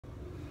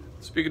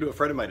Speaking to a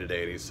friend of mine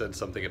today, and he said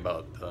something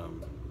about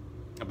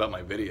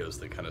my videos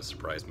that kind of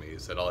surprised me. He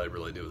said all I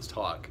really do is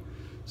talk.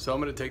 So I'm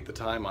going to take the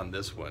time on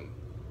this one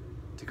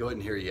to go ahead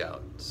and hear you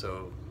out.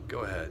 So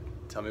go ahead,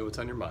 tell me what's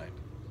on your mind.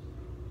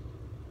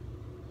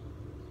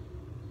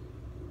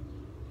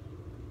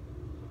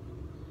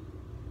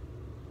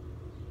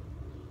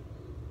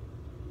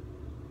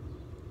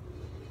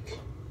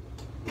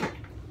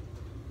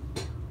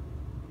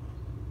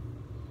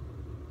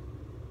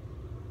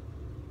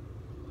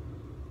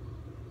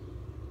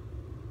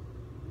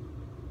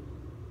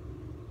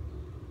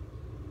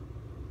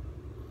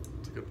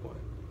 It's a good point.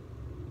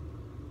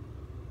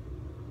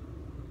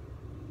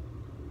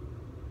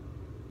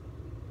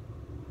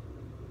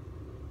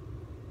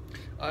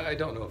 I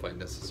don't know if I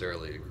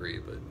necessarily agree,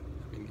 but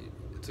I mean,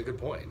 it's a good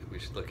point. We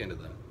should look into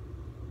that.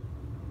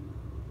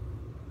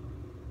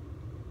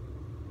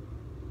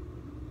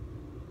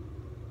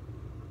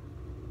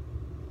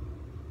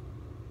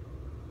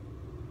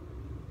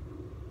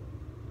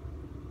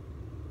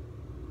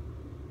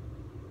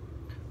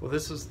 Well,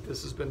 this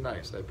has been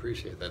nice. I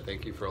appreciate that.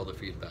 Thank you for all the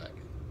feedback.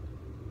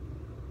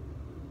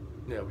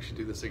 Yeah, we should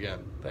do this again.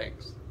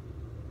 Thanks.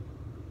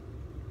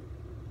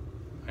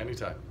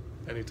 Anytime.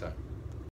 Anytime.